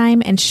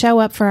paradigm and show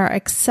up for our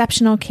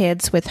exceptional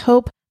kids with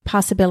hope,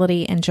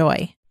 possibility, and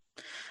joy.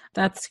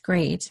 That's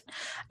great.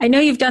 I know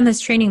you've done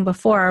this training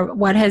before.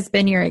 What has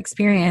been your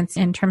experience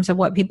in terms of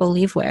what people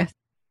leave with?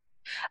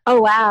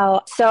 Oh,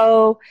 wow.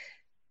 So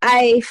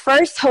I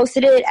first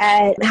hosted it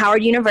at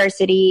Howard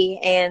University,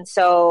 and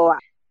so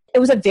it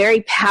was a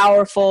very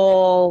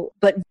powerful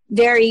but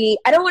very,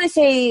 I don't want to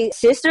say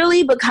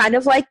sisterly, but kind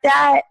of like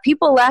that.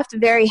 People left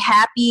very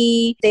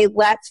happy. They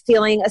left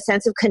feeling a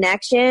sense of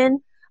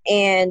connection.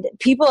 And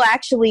people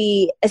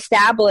actually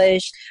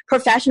established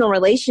professional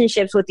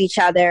relationships with each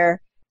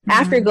other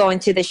after going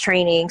to this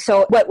training.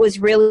 So what was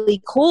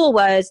really cool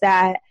was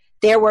that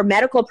there were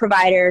medical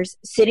providers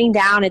sitting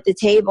down at the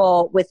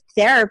table with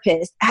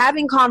therapists,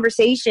 having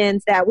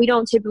conversations that we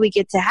don't typically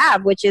get to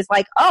have, which is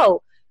like,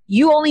 oh,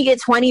 you only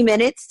get 20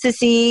 minutes to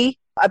see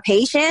a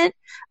patient?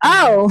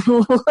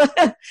 Oh,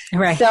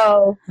 right.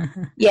 So,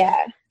 yeah.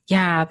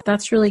 Yeah,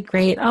 that's really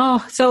great.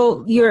 Oh,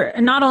 so you're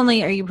not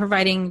only are you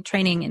providing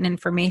training and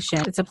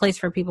information, it's a place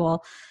for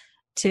people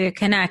to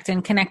connect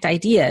and connect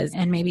ideas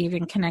and maybe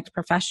even connect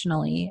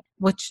professionally,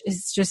 which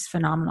is just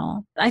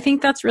phenomenal. I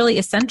think that's really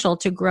essential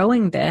to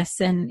growing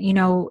this. And, you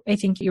know, I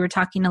think you were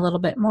talking a little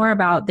bit more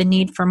about the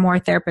need for more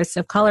therapists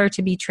of color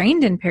to be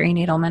trained in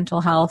perinatal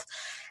mental health.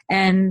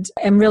 And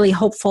I'm really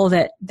hopeful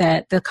that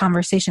the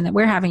conversation that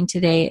we're having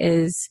today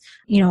is,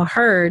 you know,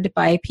 heard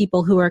by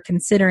people who are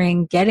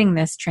considering getting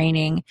this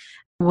training.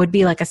 Would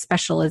be like a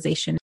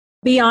specialization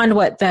beyond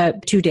what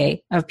the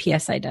 2-day of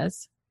PSI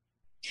does.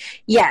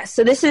 Yeah,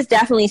 so this is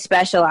definitely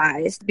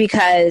specialized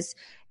because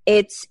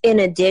it's in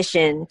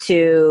addition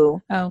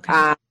to.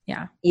 Okay.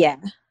 Yeah.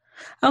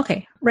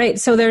 Okay. Right.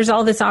 So there's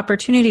all this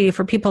opportunity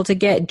for people to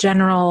get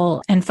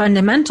general and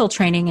fundamental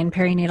training in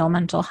perinatal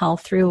mental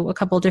health through a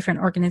couple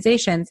different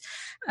organizations.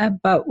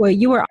 But what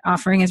you are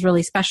offering is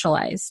really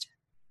specialized.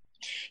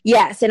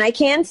 Yes. And I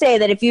can say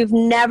that if you've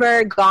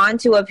never gone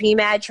to a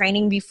PMAD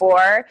training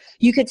before,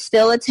 you could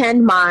still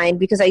attend mine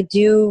because I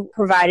do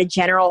provide a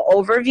general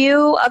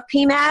overview of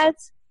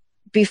PMADs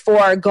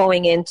before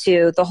going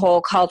into the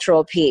whole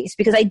cultural piece.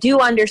 Because I do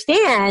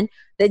understand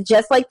that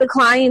just like the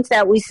clients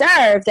that we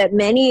serve, that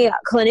many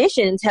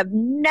clinicians have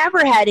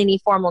never had any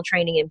formal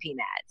training in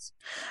PMADs.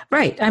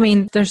 Right. I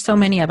mean, there's so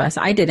many of us.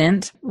 I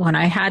didn't. When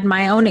I had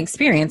my own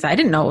experience, I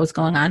didn't know what was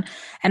going on.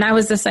 And I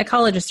was a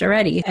psychologist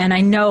already. And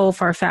I know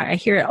for a fact, I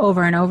hear it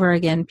over and over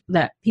again,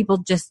 that people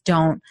just they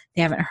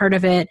haven't heard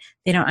of it.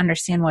 They don't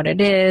understand what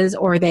it is,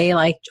 or they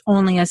like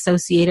only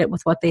associate it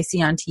with what they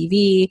see on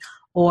TV,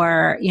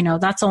 or, you know,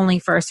 that's only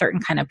for a certain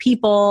kind of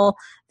people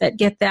that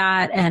get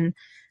that. And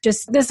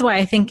just this is why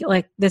I think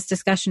like this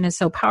discussion is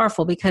so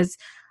powerful, because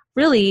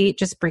really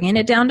just bringing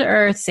it down to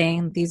earth,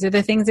 saying these are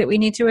the things that we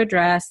need to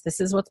address. This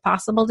is what's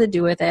possible to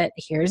do with it.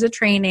 Here's a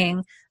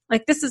training.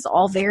 Like this is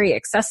all very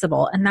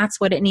accessible. And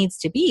that's what it needs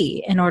to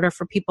be in order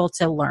for people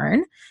to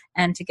learn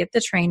and to get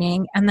the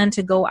training and then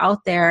to go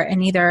out there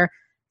and either,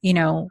 you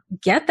know,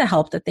 get the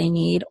help that they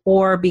need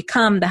or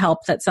become the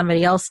help that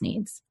somebody else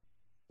needs.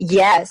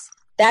 Yes,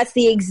 that's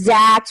the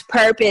exact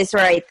purpose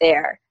right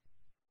there.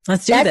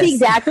 Let's do That's this. the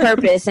exact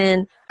purpose.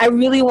 And I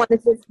really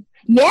wanted to,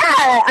 and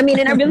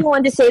I really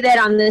wanted to say that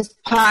on this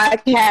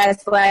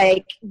podcast,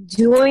 like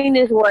doing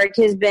this work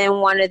has been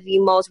one of the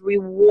most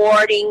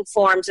rewarding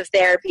forms of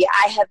therapy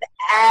I have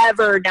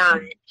ever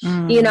done,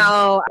 you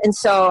know? And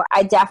so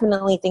I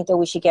definitely think that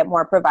we should get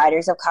more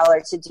providers of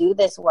color to do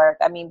this work.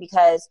 I mean,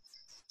 because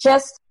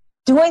just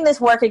doing this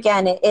work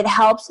again, it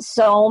helps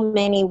so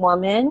many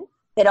women.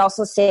 It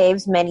also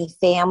saves many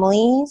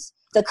families.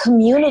 The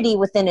community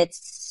within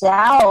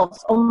itself,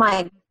 oh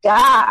my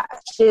gosh,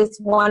 is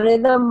one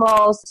of the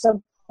most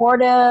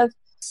supportive,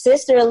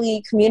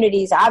 sisterly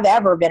communities I've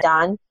ever been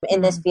on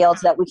in this field,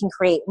 so that we can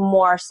create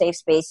more safe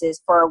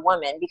spaces for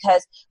women,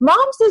 because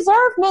moms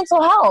deserve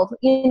mental health,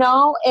 you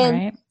know?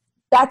 And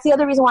that's the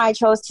other reason why I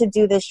chose to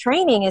do this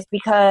training, is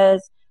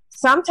because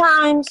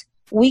sometimes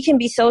we can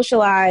be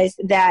socialized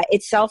that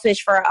it's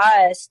selfish for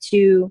us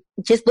to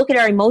just look at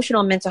our emotional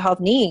and mental health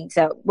needs,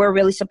 that we're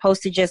really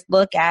supposed to just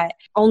look at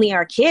only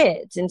our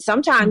kids. And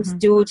sometimes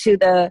due to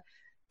the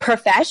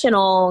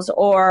professionals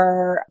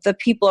or the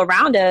people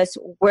around us,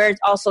 we're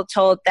also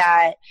told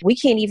that we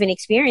can't even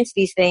experience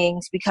these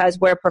things because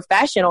we're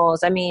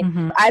professionals. I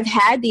mean, I've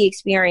had the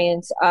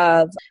experience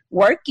of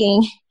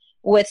working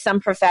with some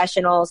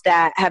professionals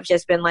that have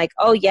just been like,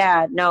 oh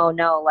yeah, no,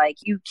 like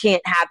you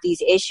can't have these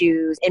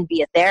issues and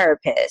be a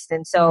therapist.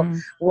 And so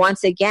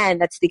once again,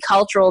 that's the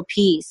cultural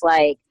piece,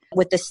 like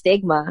with the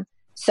stigma.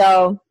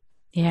 So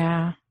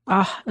yeah.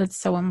 Oh, that's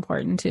so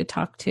important to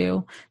talk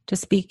to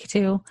speak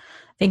to.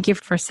 Thank you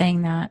for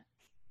saying that.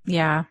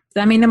 Yeah.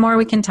 I mean, the more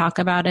we can talk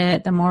about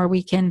it, the more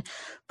we can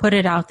put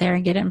it out there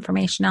and get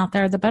information out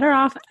there, the better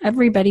off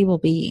everybody will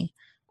be.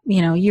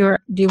 You know, you're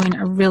doing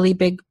a really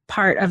big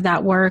part of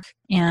that work,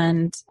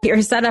 and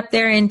you're set up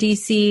there in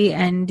DC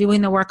and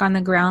doing the work on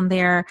the ground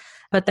there.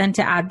 But then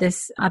to add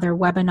this other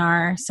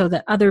webinar so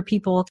that other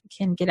people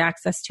can get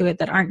access to it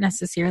that aren't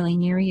necessarily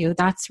near you,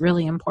 that's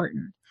really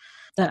important.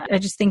 I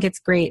just think it's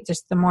great.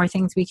 Just the more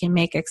things we can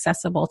make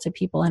accessible to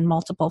people in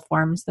multiple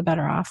forms, the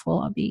better off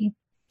we'll be.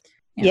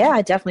 Yeah,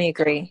 I definitely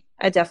agree.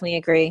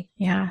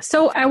 Yeah.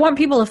 So I want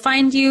people to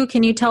find you.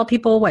 Can you tell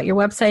people what your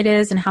website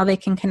is and how they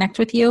can connect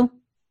with you?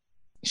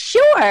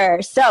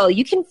 Sure. So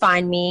you can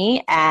find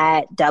me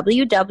at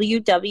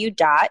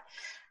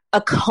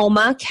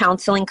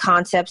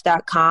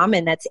www.acomacounselingconcepts.com,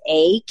 and that's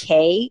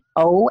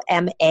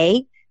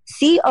AKOMA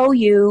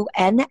COUNSELING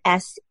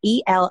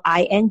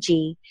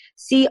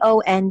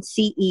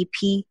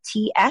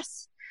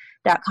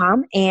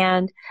CONCEPts.com.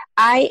 And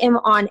I am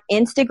on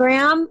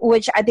Instagram,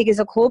 which I think is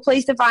a cool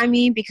place to find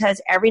me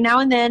because every now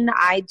and then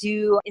I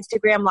do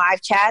Instagram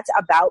live chats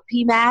about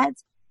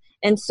PMADS.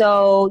 And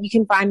so you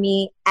can find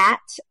me at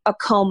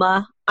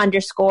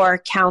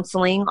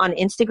Acoma_counseling on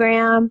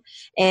Instagram.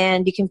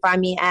 And you can find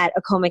me at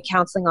Acoma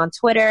Counseling on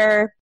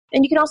Twitter.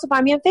 And you can also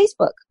find me on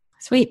Facebook.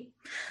 Sweet.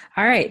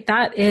 All right.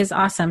 That is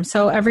awesome.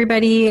 So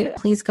everybody,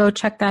 please go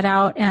check that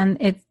out.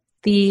 And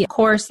the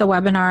course, the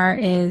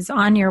webinar is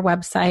on your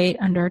website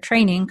under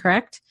training,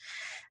 correct?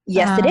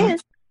 Yes, it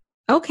is.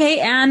 Okay.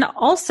 And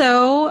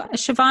also,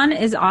 Siobhan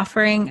is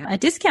offering a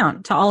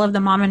discount to all of the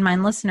Mom and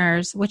Mind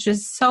listeners, which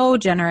is so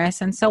generous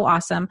and so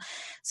awesome.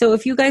 So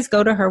if you guys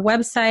go to her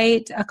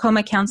website,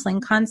 Acoma Counseling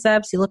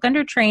Concepts, you look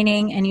under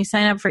training and you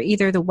sign up for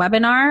either the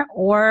webinar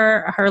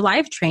or her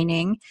live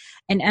training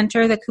and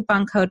enter the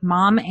coupon code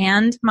Mom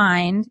and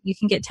Mind, you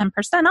can get 10%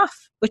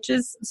 off, which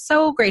is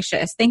so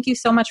gracious. Thank you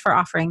so much for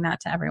offering that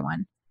to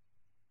everyone.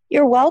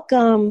 You're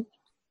welcome.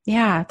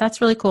 Yeah,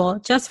 that's really cool.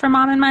 Just for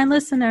Mom and Mind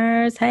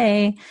listeners.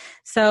 Hey,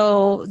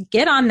 so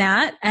get on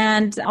that.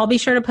 And I'll be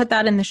sure to put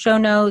that in the show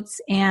notes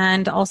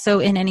and also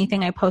in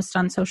anything I post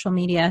on social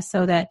media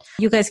so that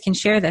you guys can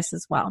share this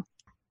as well.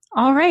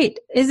 All right.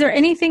 Is there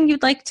anything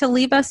you'd like to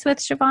leave us with,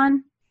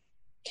 Siobhan?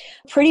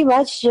 Pretty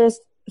much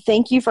just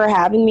thank you for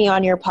having me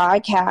on your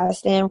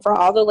podcast. And for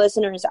all the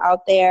listeners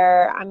out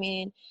there, I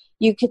mean,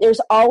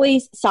 there's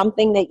always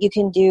something that you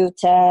can do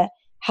to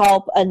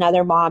help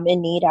another mom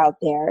in need out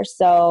there.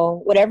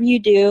 So whatever you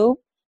do,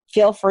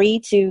 feel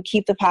free to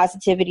keep the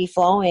positivity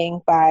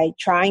flowing by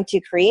trying to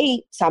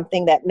create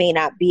something that may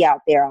not be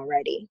out there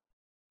already.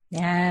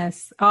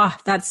 Yes. Oh,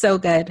 that's so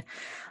good.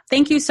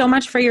 Thank you so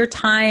much for your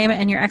time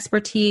and your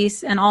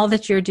expertise and all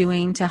that you're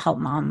doing to help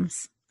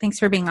moms. Thanks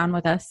for being on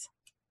with us.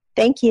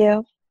 Thank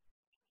you.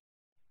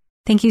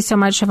 Thank you so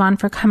much, Siobhan,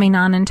 for coming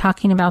on and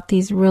talking about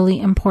these really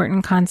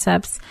important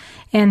concepts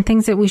and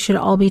things that we should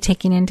all be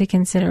taking into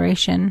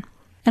consideration.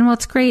 And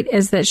what's great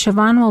is that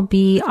Siobhan will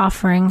be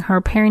offering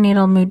her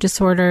perinatal mood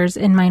disorders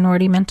in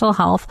minority mental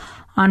health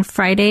on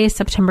Friday,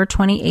 September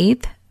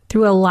 28th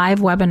through a live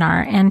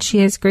webinar. And she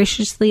has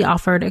graciously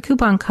offered a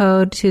coupon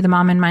code to the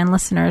Mom and Mind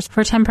listeners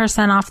for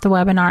 10% off the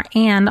webinar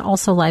and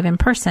also live in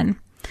person.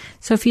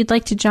 So if you'd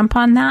like to jump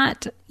on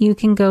that, you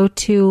can go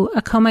to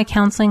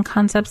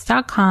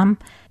AcomaCounselingConcepts.com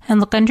and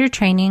look under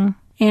training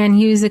and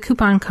use the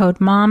coupon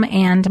code Mom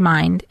and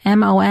Mind,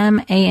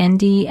 MOMANDMIND.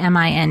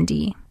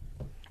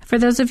 For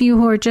those of you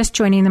who are just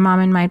joining the Mom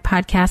and Mind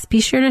podcast, be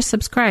sure to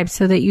subscribe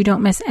so that you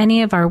don't miss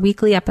any of our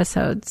weekly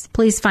episodes.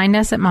 Please find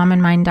us at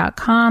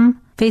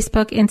momandmind.com,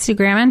 Facebook,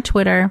 Instagram, and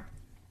Twitter,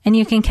 and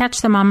you can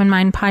catch the Mom and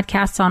Mind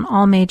podcasts on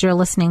all major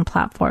listening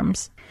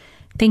platforms.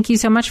 Thank you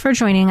so much for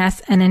joining us,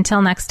 and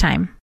until next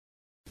time.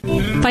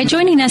 By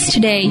joining us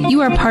today, you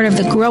are part of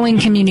the growing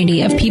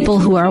community of people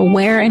who are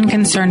aware and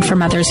concerned for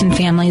mothers and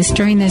families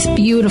during this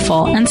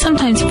beautiful and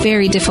sometimes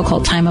very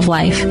difficult time of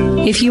life.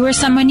 If you or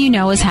someone you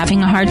know is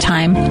having a hard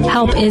time,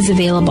 help is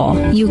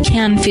available. You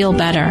can feel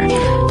better.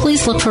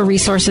 Please look for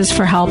resources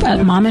for help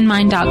at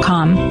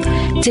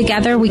momandmind.com.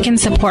 Together, we can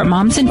support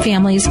moms and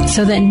families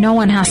so that no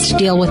one has to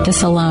deal with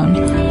this alone.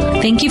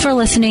 Thank you for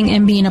listening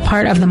and being a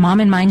part of the Mom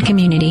and Mind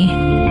community.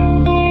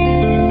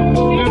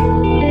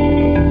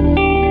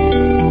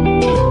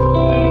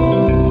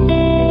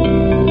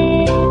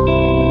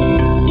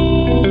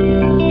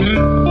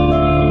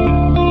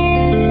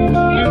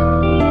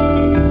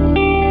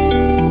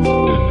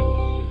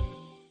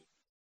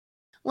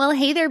 Well,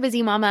 hey there,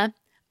 busy mama.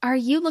 Are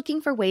you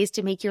looking for ways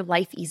to make your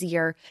life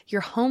easier,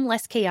 your home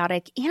less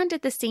chaotic, and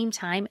at the same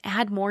time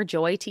add more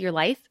joy to your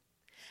life?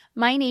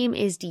 My name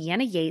is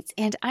Deanna Yates,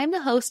 and I'm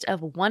the host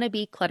of Wanna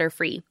Be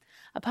Clutter-Free,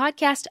 a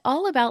podcast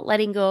all about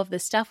letting go of the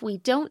stuff we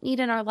don't need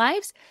in our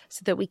lives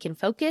so that we can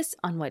focus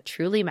on what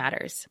truly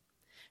matters.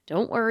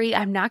 Don't worry,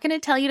 I'm not going to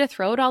tell you to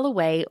throw it all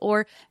away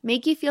or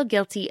make you feel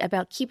guilty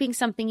about keeping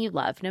something you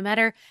love, no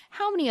matter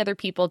how many other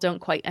people don't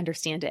quite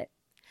understand it.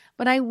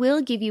 But I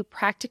will give you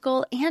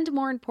practical and,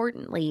 more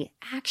importantly,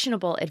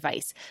 actionable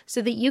advice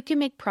so that you can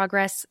make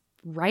progress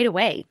right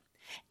away.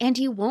 And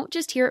you won't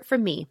just hear it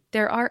from me.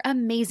 There are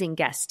amazing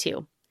guests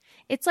too.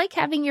 It's like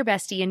having your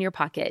bestie in your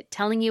pocket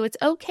telling you it's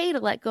okay to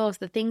let go of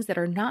the things that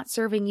are not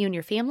serving you and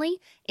your family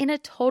in a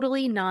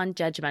totally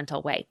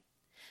non-judgmental way.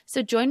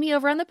 So join me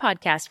over on the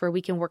podcast where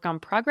we can work on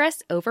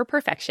progress over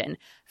perfection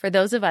for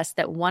those of us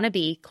that want to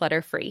be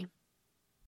clutter-free.